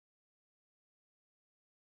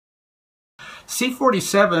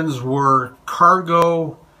C-47s were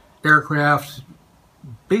cargo aircraft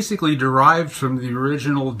basically derived from the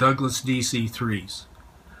original Douglas DC-3s.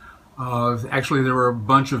 Actually, there were a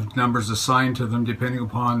bunch of numbers assigned to them depending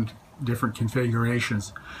upon different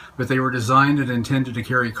configurations, but they were designed and intended to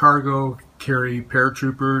carry cargo, carry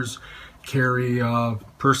paratroopers, carry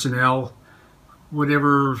personnel,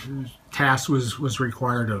 whatever task was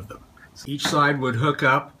required of them. Each side would hook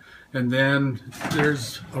up, and then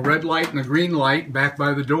there's a red light and a green light back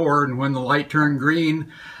by the door, and when the light turned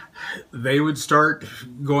green, they would start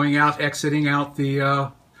going out, exiting out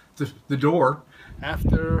the door.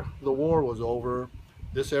 After the war was over,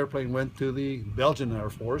 this airplane went to the Belgian Air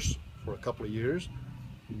Force for a couple of years.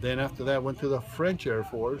 Then after that went to the French Air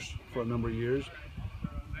Force for a number of years.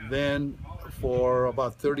 Then for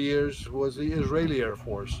about 30 years was the Israeli Air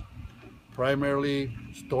Force, primarily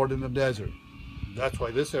stored in the desert. That's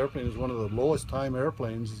why this airplane is one of the lowest time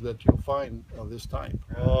airplanes that you'll find of this time.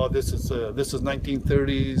 Oh, this is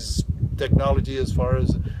 1930s technology as far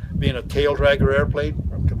as being a tail dragger airplane,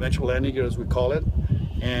 or conventional landing gear as we call it,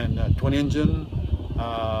 and twin engine,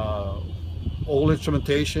 old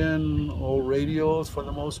instrumentation, old radios for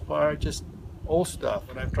the most part, just old stuff.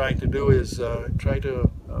 What I'm trying to do is try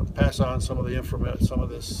to pass on some of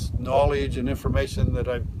this knowledge and information that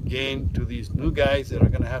I've gained to these new guys that are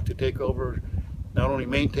going to have to take over not only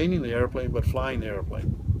maintaining the airplane but flying the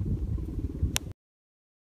airplane.